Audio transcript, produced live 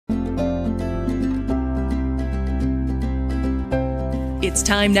It's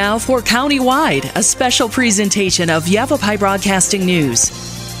time now for Countywide, a special presentation of Yavapai Broadcasting News.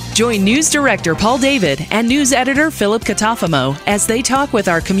 Join News Director Paul David and News Editor Philip Catafamo as they talk with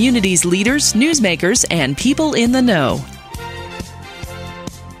our community's leaders, newsmakers, and people in the know.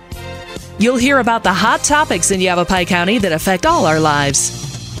 You'll hear about the hot topics in Yavapai County that affect all our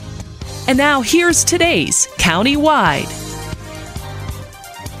lives. And now here's today's Countywide.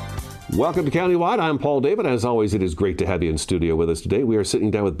 Welcome to Countywide. I'm Paul David. As always, it is great to have you in studio with us today. We are sitting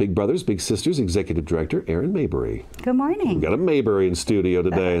down with Big Brothers Big Sisters Executive Director Erin Mayberry. Good morning. We've got a Mayberry in studio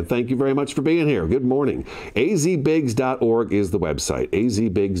today, and thank you very much for being here. Good morning. azbigs.org is the website,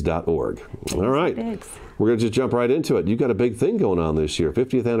 azbigs.org. All right. We're going to just jump right into it. You've got a big thing going on this year,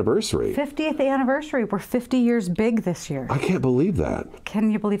 50th anniversary. 50th anniversary. We're 50 years big this year. I can't believe that. Can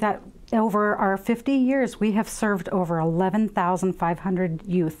you believe that? Over our 50 years, we have served over 11,500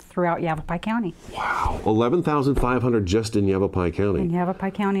 youth throughout Yavapai County. Wow. 11,500 just in Yavapai County. In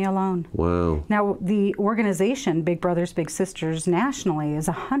Yavapai County alone. Wow. Now, the organization, Big Brothers Big Sisters, nationally is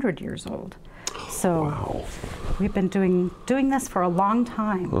 100 years old. So wow. We've been doing this for a long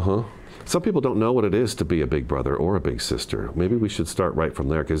time. Uh-huh. Some people don't know what it is to be a big brother or a big sister. Maybe we should start right from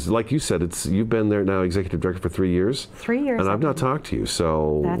there, because like you said, you've been there now, executive director, for 3 years. 3 years. And I've not talked to you,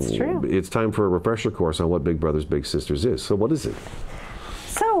 so that's true. It's time for a refresher course on what Big Brothers Big Sisters is. So what is it?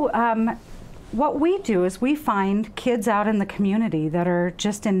 So what we do is we find kids out in the community that are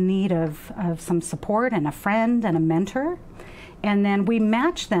just in need of some support and a friend and a mentor, and then we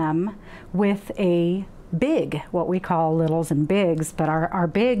match them with a big, what we call littles and bigs, but our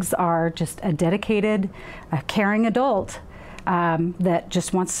bigs are just a dedicated, caring adult that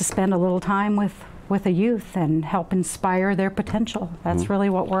just wants to spend a little time with a youth and help inspire their potential. That's really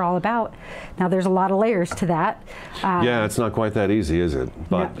what we're all about. Now, there's a lot of layers to that. Yeah, it's not quite that easy, is it?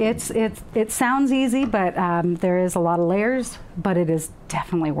 But no, it sounds easy, but there is a lot of layers, but it is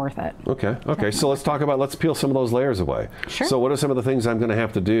definitely worth it. Okay, definitely. So let's peel some of those layers away. Sure. So what are some of the things I'm going to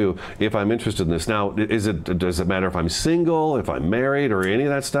have to do if I'm interested in this? Now, does it matter if I'm single, if I'm married, or any of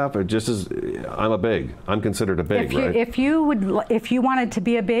that stuff? Or just as I'm considered a big, right? If you wanted to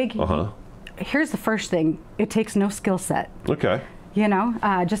be a big, here's the first thing. It takes no skill set. Okay. You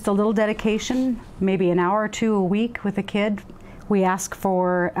know, just a little dedication, maybe an hour or two a week with a kid. We ask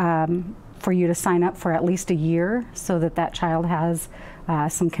for you to sign up for at least a year so that child has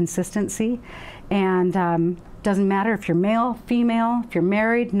some consistency. And doesn't matter if you're male, female, if you're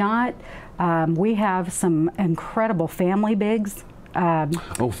married, not. We have some incredible family bigs.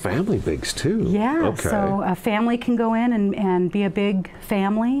 Family bigs too. Yeah, okay. So a family can go in and be a big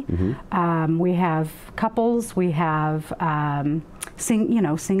family. We have couples, we have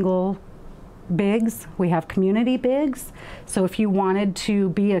single bigs, we have community bigs. So if you wanted to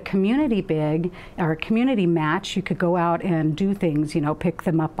be a community big or a community match, you could go out and do things, pick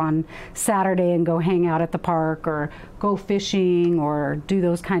them up on Saturday and go hang out at the park or go fishing or do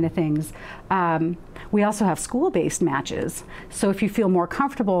those kind of things. We also have school-based matches. So if you feel more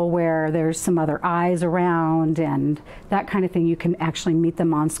comfortable where there's some other eyes around and that kind of thing, you can actually meet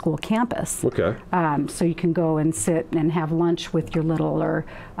them on school campus. Okay. So you can go and sit and have lunch with your little, or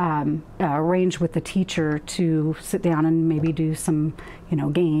arrange with the teacher to sit down and maybe do some,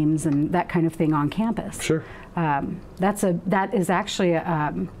 games and that kind of thing on campus. Sure. That is actually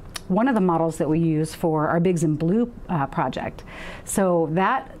one of the models that we use for our Bigs in Blue project. So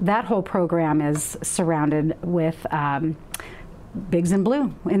that whole program is surrounded with Bigs in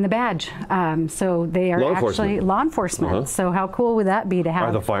Blue in the badge. So they are actually law enforcement. So how cool would that be to have?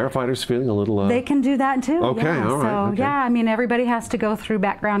 Are the firefighters feeling a little... They can do that too. Okay, yeah. all right. So yeah, I mean, everybody has to go through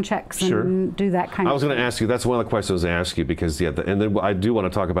background checks and do that kind of thing. I was going to ask you, that's one of the questions I was going to ask you, because and then I do want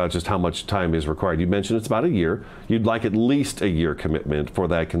to talk about just how much time is required. You mentioned it's about a year. You'd like at least a year commitment for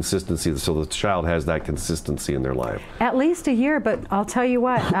that consistency, so the child has that consistency in their life. At least a year, but I'll tell you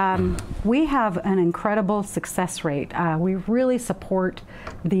what, we have an incredible success rate. We really support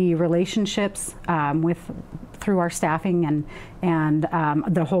the relationships through our staffing and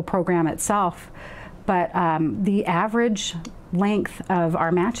the whole program itself. But the average length of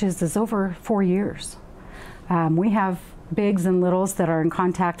our matches is over 4 years. We have bigs and littles that are in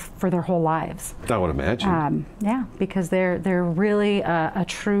contact for their whole lives. I would imagine. Yeah, because they're really a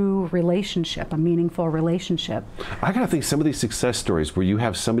true relationship, a meaningful relationship. I gotta think some of these success stories where you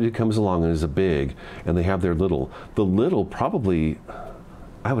have somebody who comes along and is a big and they have their little, the little probably,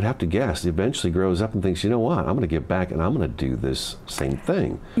 I would have to guess, eventually grows up and thinks, you know what, I'm going to get back and I'm going to do this same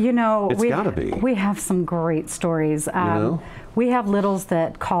thing. You know, it's got to be. We have some great stories. We have littles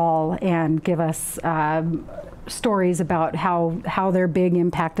that call and give us stories about how their big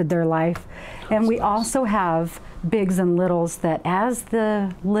impacted their life. And we also have bigs and littles that as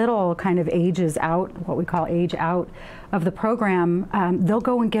the little kind of ages out, what we call age out of the program, they'll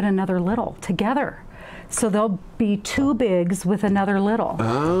go and get another little together. So there'll be two bigs with another little.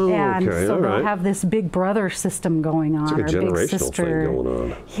 Oh, and okay, so all they'll right. have this big brother system going on. It's like a or big generational sister. thing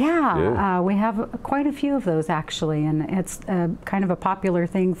going on. Yeah, we have quite a few of those actually, and it's kind of a popular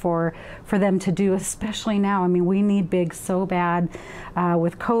thing for them to do, especially now. I mean, we need bigs so bad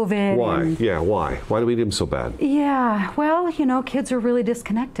with COVID. Why? And, Yeah, why? Why do we need them so bad? yeah, well, you know, kids are really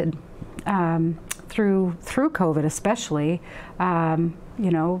disconnected through COVID, especially. You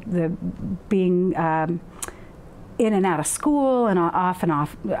know, the being in and out of school and off and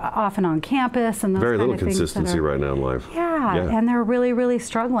on campus, and those Very kind little of things consistency right now in life. Yeah, and they're really, really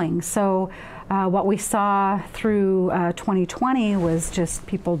struggling. So what we saw through 2020 was just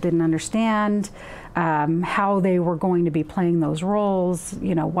people didn't understand how they were going to be playing those roles,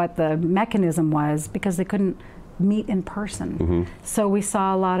 you know, what the mechanism was, because they couldn't meet in person. So we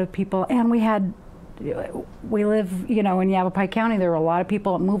saw a lot of people, and we live, you know, in Yavapai County. There were a lot of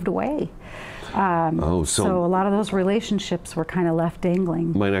people that moved away. So a lot of those relationships were kind of left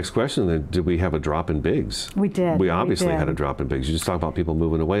dangling. My next question then, did we have a drop in bigs? We did. We obviously had a drop in bigs. You just talked about people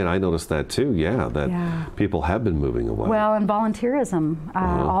moving away, and I noticed that too, that people have been moving away. Well, and volunteerism,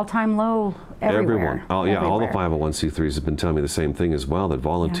 all-time low everywhere. Everyone. Oh, yeah, all the 501c3s have been telling me the same thing as well, that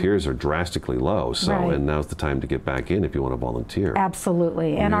volunteers are drastically low. So, and now's the time to get back in if you want to volunteer.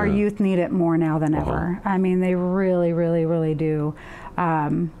 Absolutely. And our youth need it more now than ever. I mean, they really, really, really do.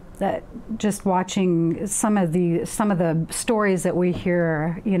 That just watching some of the stories that we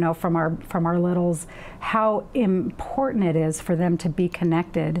hear, you know, from our littles, how important it is for them to be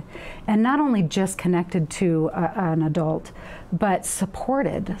connected, and not only just connected to an adult, but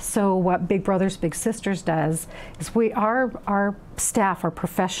supported. So what Big Brothers Big Sisters does is our staff are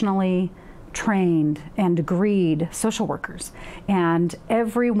professionally trained and degreed social workers, and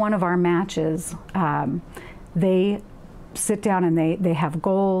every one of our matches, they sit down and they have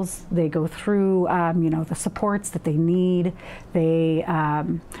goals. They go through you know, the supports that they need. They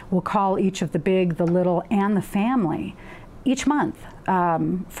will call each of the big, the little, and the family each month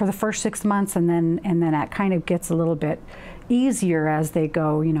for the first 6 months, and then it kind of gets a little bit easier as they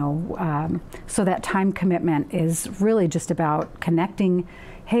go, you know. So that time commitment is really just about connecting.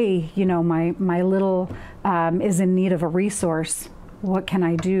 Hey, you know, my little is in need of a resource. What can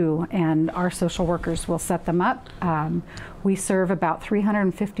I do? And our social workers will set them up. We serve about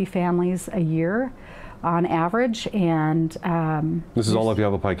 350 families a year on average, and this is all of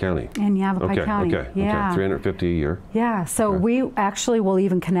Yavapai County? In Yavapai County, okay, 350 a year. Yeah, so we actually will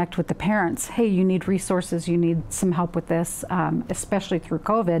even connect with the parents. Hey, you need resources, you need some help with this, especially through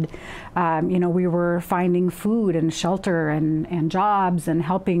COVID. You know, we were finding food and shelter and jobs, and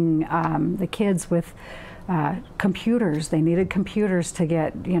helping the kids with computers. They needed computers to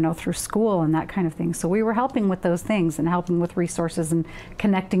get, you know, through school and that kind of thing. So we were helping with those things and helping with resources and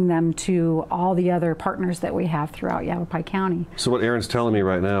connecting them to all the other partners that we have throughout Yavapai County. So what Erin's telling me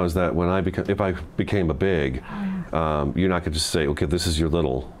right now is that when if I became a big, you're not going to just say, okay, this is your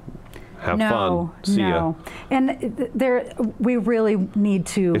little. Have fun. See ya. And we really need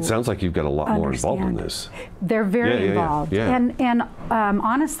to. It sounds like you've got a lot more involved in this. They're very involved. Yeah. And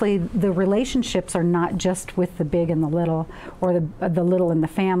honestly, the relationships are not just with the big and the little, or the little and the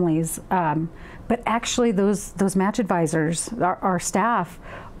families, but actually those match advisors, our staff,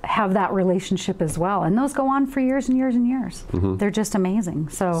 have that relationship as well, and those go on for years and years and years. They're just amazing.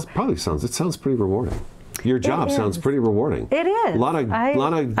 So it sounds pretty rewarding. Your job sounds pretty rewarding. It is. A lot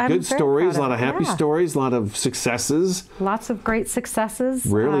of good stories, a lot of happy stories, a lot of successes. Lots of great successes.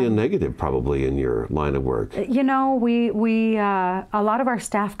 Rarely a negative, probably, in your line of work. You know, we a lot of our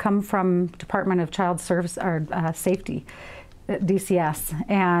staff come from Department of Child Service or Safety, DCS,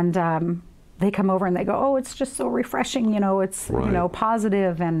 and they come over and they go, oh, it's just so refreshing. You know, it's you know,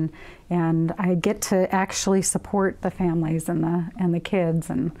 positive, and I get to actually support the families and the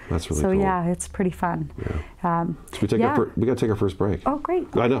kids, and that's really so cool. Yeah, it's pretty fun. So we got to take our first break. Oh, great.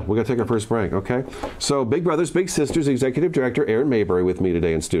 I know, we got to take our first break. Okay. So Big Brothers Big Sisters Executive Director Erin Mayberry with me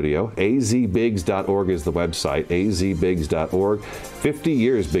today in studio. azbigs.org is the website. azbigs.org. 50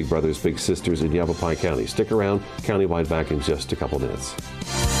 years Big Brothers Big Sisters in Yavapai County. Stick around. Countywide back in just a couple minutes.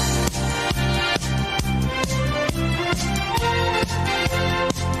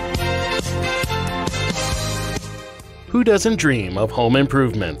 Who doesn't dream of home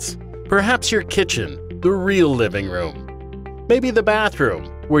improvements? Perhaps your kitchen, the real living room. Maybe the bathroom,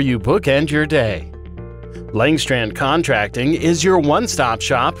 where you bookend your day. Langstrand Contracting is your one-stop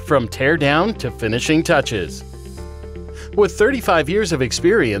shop from tear down to finishing touches. With 35 years of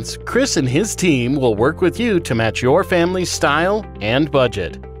experience, Chris and his team will work with you to match your family's style and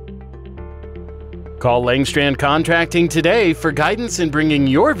budget. Call Langstrand Contracting today for guidance in bringing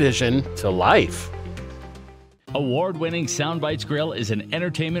your vision to life. Award-winning Soundbites Grill is an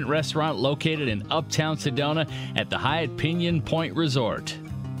entertainment restaurant located in Uptown Sedona at the Hyatt Pinion Point Resort.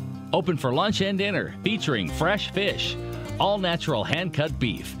 Open for lunch and dinner, featuring fresh fish, all-natural hand-cut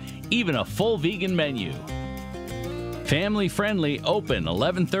beef, even a full vegan menu. Family-friendly, open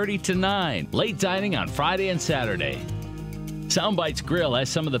 11:30 to 9, late dining on Friday and Saturday. Soundbites Grill has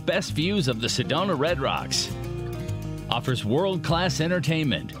some of the best views of the Sedona Red Rocks. Offers world-class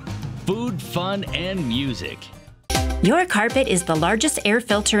entertainment, food, fun, and music. Your carpet is the largest air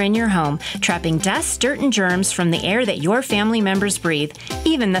filter in your home, trapping dust, dirt, and germs from the air that your family members breathe,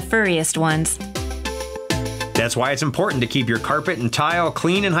 even the furriest ones. That's why it's important to keep your carpet and tile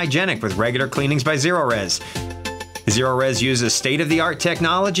clean and hygienic with regular cleanings by Zero-Res. Zero-Res uses state-of-the-art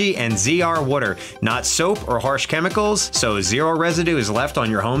technology and ZR water, not soap or harsh chemicals, so zero residue is left on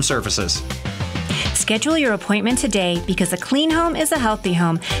your home surfaces. Schedule your appointment today because a clean home is a healthy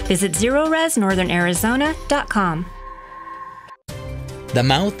home. Visit ZeroResNorthernArizona.com. The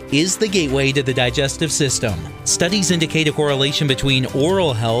mouth is the gateway to the digestive system. Studies indicate a correlation between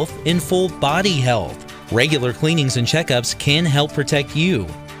oral health and full body health. Regular cleanings and checkups can help protect you.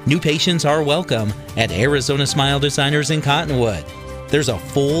 New patients are welcome at Arizona Smile Designers in Cottonwood. There's a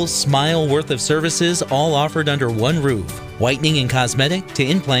full smile worth of services all offered under one roof. Whitening and cosmetic to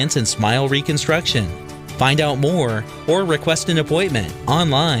implants and smile reconstruction. Find out more or request an appointment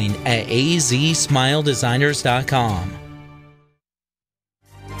online at azsmiledesigners.com.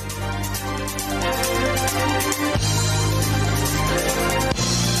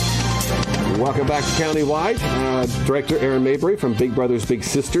 Welcome back to Countywide. Director Aaron Mabry from Big Brothers Big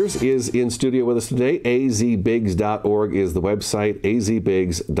Sisters is in studio with us today. azbigs.org is the website,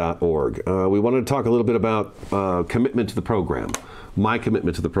 azbigs.org. We wanted to talk a little bit about commitment to the program. My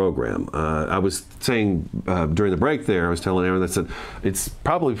commitment to the program. I was saying during the break there, I was telling Aaron that it's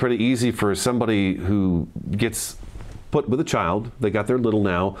probably pretty easy for somebody who gets put with a child, they got their little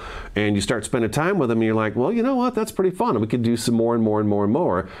now, and you start spending time with them and you're like, well, you know what, that's pretty fun, and we could do some more and more and more and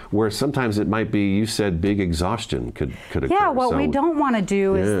more, where sometimes it might be, you said, big exhaustion could occur. Yeah, what we don't want to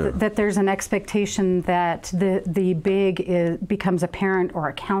do is that there's an expectation that the big becomes a parent or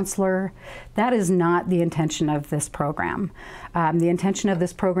a counselor. That is not the intention of this program. The intention of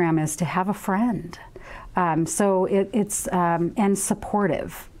this program is to have a friend. So it's and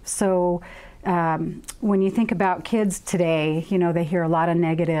supportive. So when you think about kids today, you know, they hear a lot of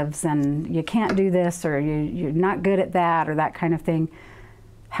negatives and you can't do this or you're not good at that or that kind of thing.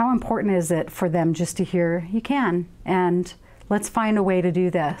 How important is it for them just to hear you can, and let's find a way to do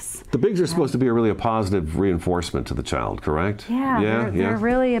this? The bigs are supposed to be a positive reinforcement to the child, correct? Yeah, they're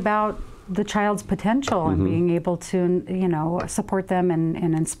really about the child's potential and being able to, you know, support them and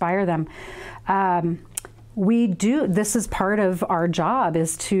inspire them. This is part of our job,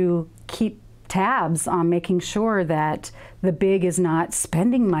 is to keep tabs on making sure that the big is not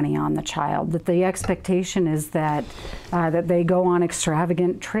spending money on the child, that the expectation is that that they go on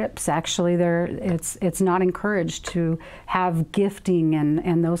extravagant trips. Actually, it's not encouraged to have gifting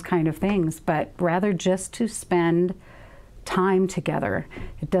and those kind of things, but rather just to spend time together.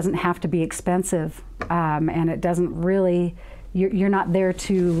 It doesn't have to be expensive, and it doesn't really, you're not there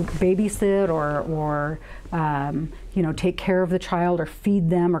to babysit or you know, take care of the child or feed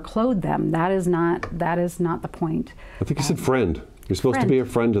them or clothe them. That is not the point. I think you said friend. You're supposed to be a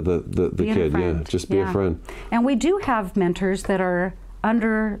friend to the kid. Yeah, just be a friend. And we do have mentors that are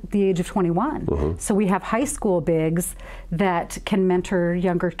under the age of 21. So we have high school bigs that can mentor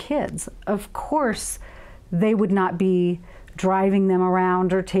younger kids. Of course, they would not be driving them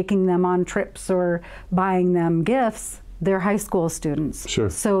around or taking them on trips or buying them gifts. They're high school students.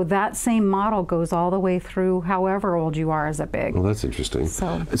 Sure. So that same model goes all the way through however old you are as a big. Well, that's interesting.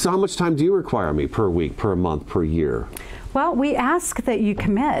 So how much time do you require me per week, per month, per year? Well, we ask that you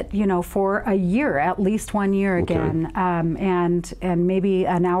commit, you know, for a year, at least 1 year again, and maybe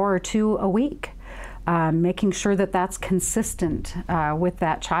an hour or two a week, making sure that that's consistent with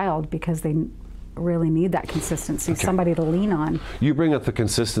that child, because they really need that consistency, somebody to lean on. You bring up the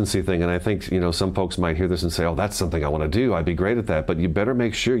consistency thing, and I think, you know, some folks might hear this and say, oh, that's something I want to do, I'd be great at that, but you better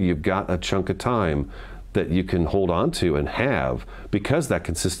make sure you've got a chunk of time that you can hold on to and have, because that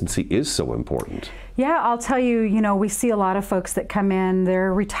consistency is so important. Yeah, I'll tell you, we see a lot of folks that come in,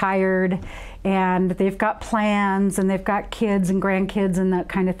 they're retired and they've got plans and they've got kids and grandkids and that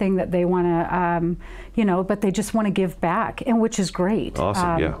kind of thing that they want to, but they just want to give back, and which is great.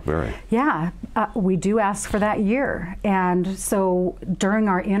 Awesome, yeah, very. Yeah, we do ask for that year. And so during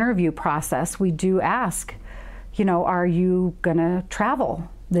our interview process, we do ask, are you going to travel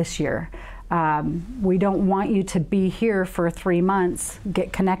this year? We don't want you to be here for 3 months,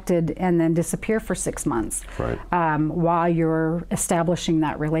 get connected, and then disappear for 6 months. Right. While you're establishing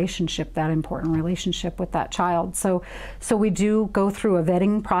that relationship, that important relationship with that child. So we do go through a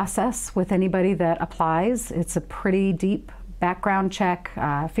vetting process with anybody that applies. It's a pretty deep background check,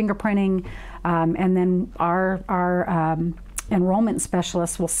 fingerprinting, and then our enrollment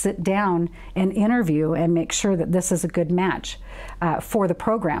specialists will sit down and interview and make sure that this is a good match for the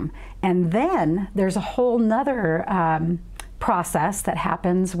program. And then there's a whole nother process that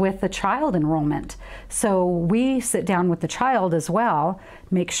happens with the child enrollment. So we sit down with the child as well,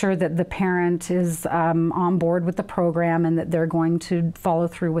 make sure that the parent is on board with the program and that they're going to follow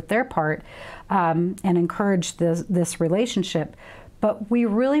through with their part and encourage this relationship. But we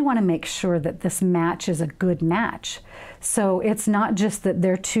really want to make sure that this match is a good match. So it's not just that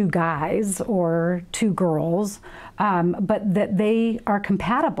they're 2 guys or 2 girls, but that they are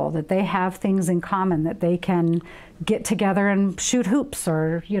compatible, that they have things in common, that they can get together and shoot hoops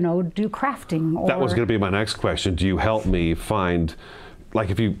or, do crafting. Or, that was going to be my next question. Do you help me find, like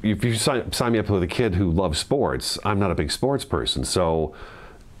if you sign me up with a kid who loves sports, I'm not a big sports person, so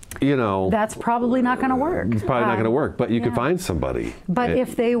that's probably not going to work. It's probably not going to work, but you could find somebody. But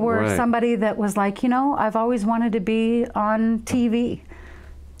if they were somebody that was like, I've always wanted to be on TV,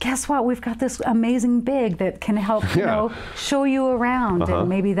 guess what? We've got this amazing big that can help, show you around. And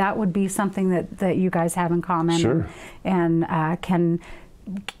maybe that would be something that you guys have in common. Sure. And can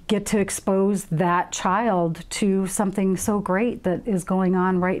get to expose that child to something so great that is going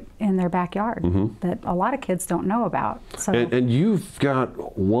on right in their backyard that a lot of kids don't know about. So, and you've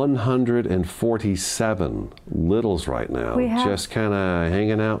got 147 littles right now, just kind of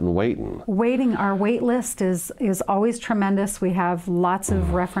hanging out and waiting. Our wait list is always tremendous. We have lots of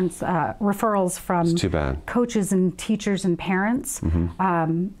referrals from coaches and teachers and parents,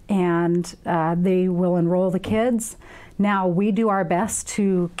 and they will enroll the kids. Now, we do our best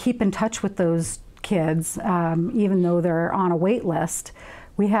to keep in touch with those kids, even though they're on a wait list.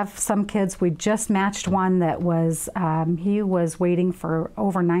 We have some kids, we just matched one that was, he was waiting for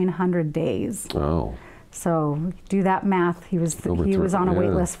over 900 days. Oh. So do that math. He was on a wait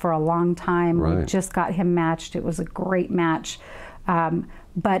list for a long time. Right. We just got him matched. It was a great match.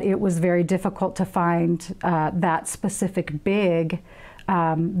 But it was very difficult to find that specific big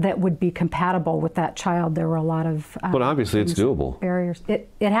that would be compatible with that child. There were a lot of but obviously it's doable. Barriers. It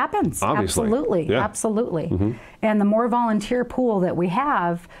happens. Obviously. Absolutely. Absolutely. And the more volunteer pool that we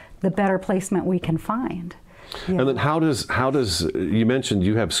have, the better placement we can find. And then how does you mentioned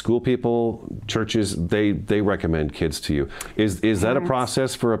you have school people, churches, they recommend kids to you. Is that a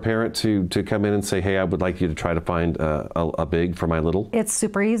process for a parent to come in and say, hey, I would like you to try to find a big for my little? It's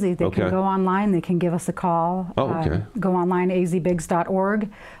super easy. They can go online, they can give us a call. Oh, okay. Go online, azbigs.org.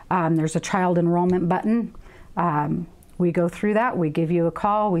 There's a child enrollment button. We go through that, we give you a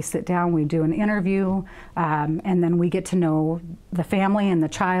call, we sit down, we do an interview, and then we get to know the family and the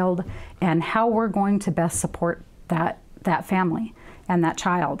child and how we're going to best support that family and that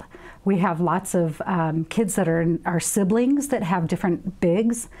child. We have lots of kids that are our siblings that have different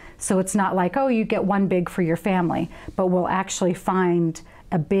bigs, so it's not like, oh, you get one big for your family, but we'll actually find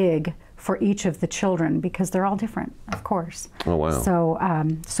a big for each of the children because they're all different, of course. Oh, wow. So,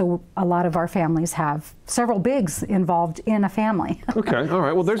 so a lot of our families have several bigs involved in a family. Okay, all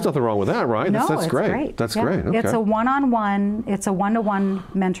right. Well, there's nothing wrong with that, right? No, that's it's great. That's great. Okay. It's a one-on-one, it's a one-to-one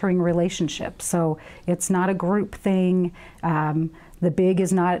mentoring relationship. So it's not a group thing. The big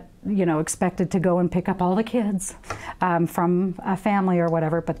is not, expected to go and pick up all the kids from a family or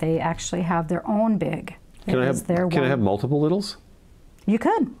whatever, but they actually have their own big. Can I have multiple littles? You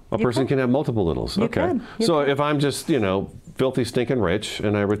could. A person can have multiple littles. Okay. So if I'm just, filthy stinking rich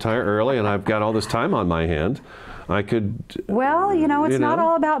and I retire early and I've got all this time on my hand, I could. Well, it's not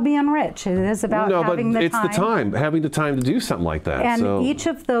all about being rich. It is about having the time. It's the time, having the time to do something like that. And each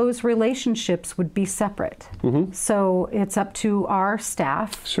of those relationships would be separate. So it's up to our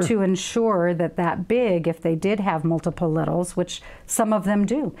staff to ensure that big, if they did have multiple littles, which some of them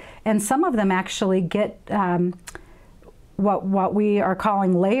do, and some of them actually get what we are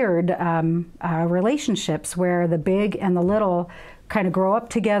calling layered relationships, where the big and the little kind of grow up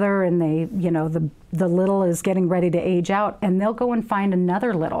together, and they, the little is getting ready to age out, and they'll go and find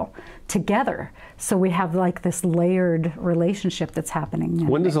another little together. So we have like this layered relationship that's happening.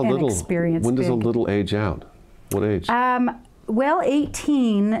 When does a little age out? What age? Well,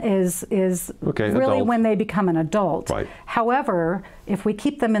 18 is really adult. when they become an adult. Right. However, if we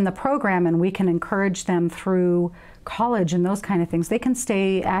keep them in the program and we can encourage them through college and those kind of things, they can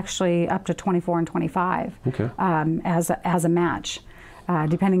stay actually up to 24 and 25 as a match.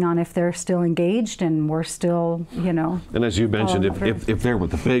 Depending on if they're still engaged and we're still, And as you mentioned, if they're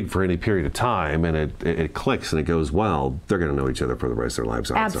with the big for any period of time and it clicks and it goes well, they're going to know each other for the rest of their lives.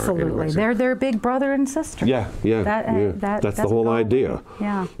 Absolutely. They're their big brother and sister. That's the whole idea.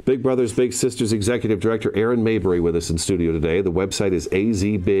 Yeah. Big Brothers Big Sisters Executive Director Erin Mabry with us in studio today. The website is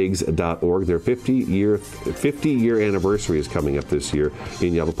azbigs.org. Their 50-year anniversary is coming up this year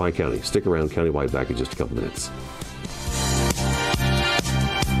in Yavapai County. Stick around, Countywide, back in just a couple minutes.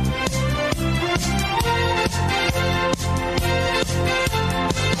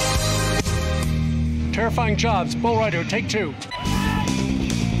 Terrifying jobs. Bull rider, take 2.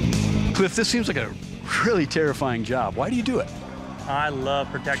 Cliff, this seems like a really terrifying job. Why do you do it? I love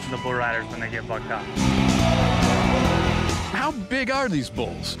protecting the bull riders when they get bucked up. How big are these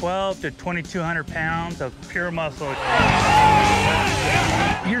bulls? 12 to 2,200 pounds of pure muscle.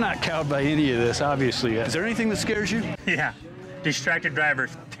 You're not cowed by any of this, obviously. Is there anything that scares you? Yeah. Distracted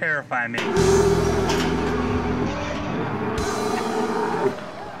drivers terrify me.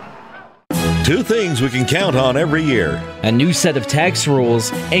 Two things we can count on every year: a new set of tax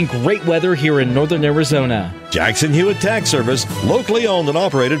rules and great weather here in northern Arizona. Jackson Hewitt Tax Service, locally owned and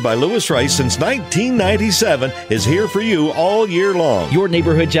operated by Lewis Rice since 1997, is here for you all year long. Your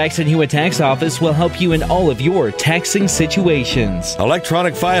neighborhood Jackson Hewitt Tax Office will help you in all of your taxing situations.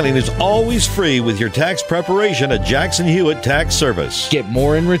 Electronic filing is always free with your tax preparation at Jackson Hewitt Tax Service. Get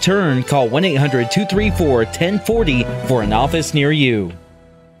more in return. Call 1-800-234-1040 for an office near you.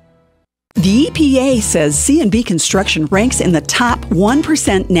 The EPA says C&B Construction ranks in the top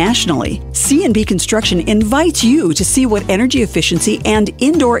 1% nationally. C&B Construction invites you to see what energy efficiency and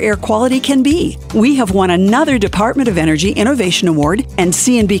indoor air quality can be. We have won another Department of Energy Innovation Award, and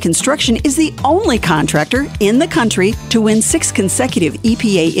C&B Construction is the only contractor in the country to win 6 consecutive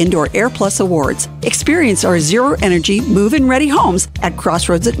EPA Indoor Air Plus awards. Experience our zero-energy, move-in ready homes at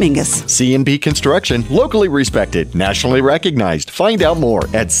Crossroads at Mingus. C&B Construction, locally respected, nationally recognized. Find out more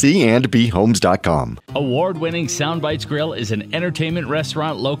at C&B homes.com. Award-winning Soundbites Grill is an entertainment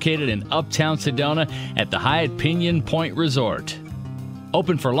restaurant located in uptown Sedona at the Hyatt Pinion Point Resort.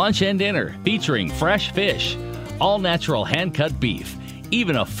 Open for lunch and dinner, featuring fresh fish, all-natural hand-cut beef,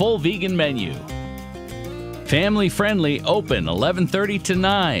 even a full vegan menu. Family-friendly, open 11:30 to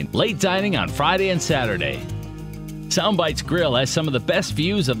 9, late dining on Friday and Saturday. Soundbites Grill has some of the best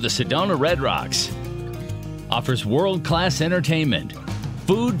views of the Sedona Red Rocks. Offers world-class entertainment,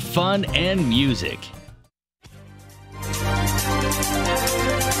 food, fun, and music.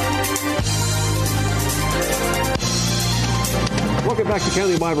 Welcome back to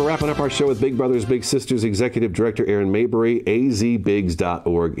Countywide. We're wrapping up our show with Big Brothers Big Sisters Executive Director Erin Mabry.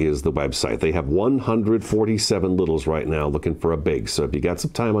 azbigs.org is the website. They have 147 littles right now looking for a big. So if you got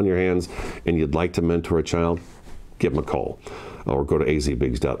some time on your hands and you'd like to mentor a child, give them a call. Or go to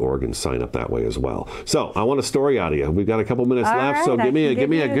azbigs.org and sign up that way as well. So I want a story out of you. We've got a couple minutes left, right, so give me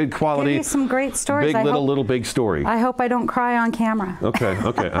a good quality. Give me some great stories. Big little big story. I hope I don't cry on camera. Okay.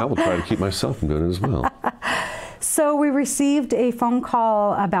 I will try to keep myself from doing it as well. So we received a phone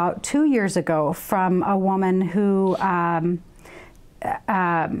call about 2 years ago from a woman who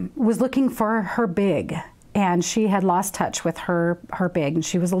was looking for her big. And she had lost touch with her big, and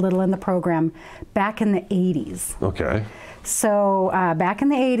she was a little in the program back in the 80s. Okay. So back in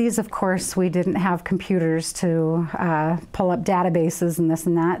the 80s, of course, we didn't have computers to pull up databases and this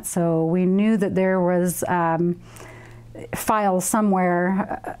and that. So we knew that there was files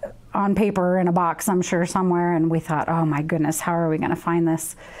somewhere on paper in a box, I'm sure, somewhere. And we thought, oh my goodness, how are we going to find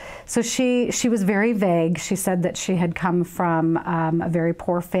this? So she was very vague. She said that she had come from a very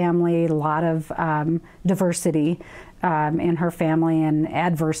poor family, a lot of diversity in her family and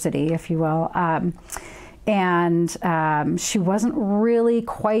adversity, if you will. And she wasn't really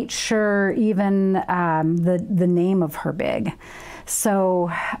quite sure even the name of her big.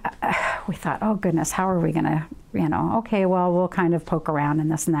 So we thought, oh goodness, how are we going to, okay, well, we'll kind of poke around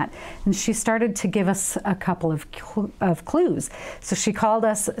and this and that. And she started to give us a couple of clues. So she called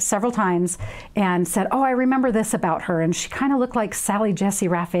us several times and said, oh, I remember this about her. And she kind of looked like Sally Jesse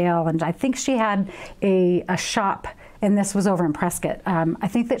Raphael. And I think she had a shop And this was over in Prescott. I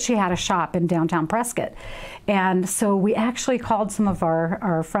think that she had a shop in downtown Prescott. And so we actually called some of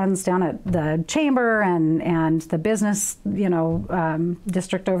our friends down at the chamber and the business,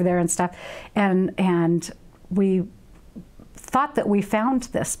 district over there and stuff. And we thought that we found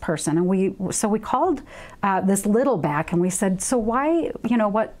this person, and we called this Little back, and we said, so why,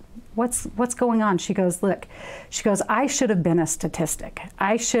 what's going on? She goes, look, I should have been a statistic.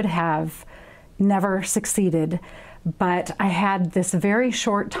 I should have never succeeded, but I had this very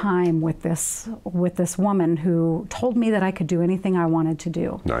short time with this woman who told me that I could do anything I wanted to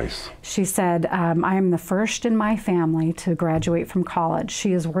do. Nice. She said, I am the first in my family to graduate from college.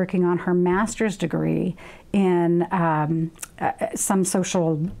 She is working on her master's degree in some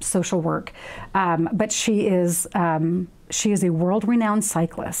social work, but she is a world-renowned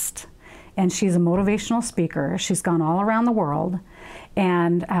cyclist, and she's a motivational speaker. She's gone all around the world,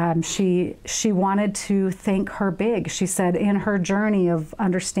 and she wanted to think her big. She said in her journey of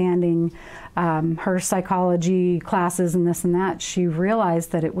understanding her psychology classes and this and that, she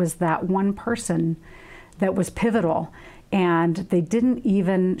realized that it was that one person that was pivotal, and she didn't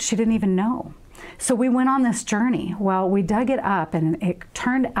even know. So we went on this journey. Well, we dug it up, and it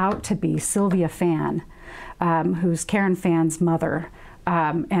turned out to be Sylvia Phan, who's Karen Phan's mother.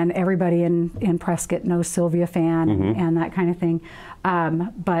 And everybody in Prescott knows Sylvia Phan and that kind of thing.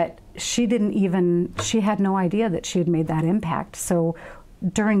 But she had no idea that she had made that impact. So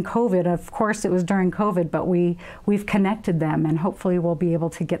during COVID, of course it was during COVID, but we've connected them, and hopefully we'll be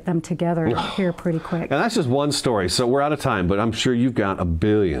able to get them together here pretty quick. And that's just one story, so we're out of time, but I'm sure you've got a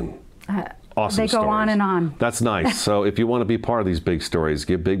billion. Awesome. They go stories. on and on. That's nice. So if you want to be part of these big stories,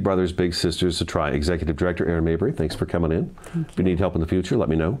 give Big Brothers Big Sisters a try. Executive Director Erin Mabry, thanks for coming in. If you need help in the future, let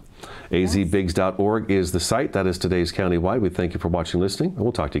me know. azbigs.org is the site. That is today's Countywide. We thank you for watching and listening, and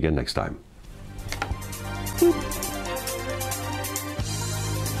we'll talk to you again next time.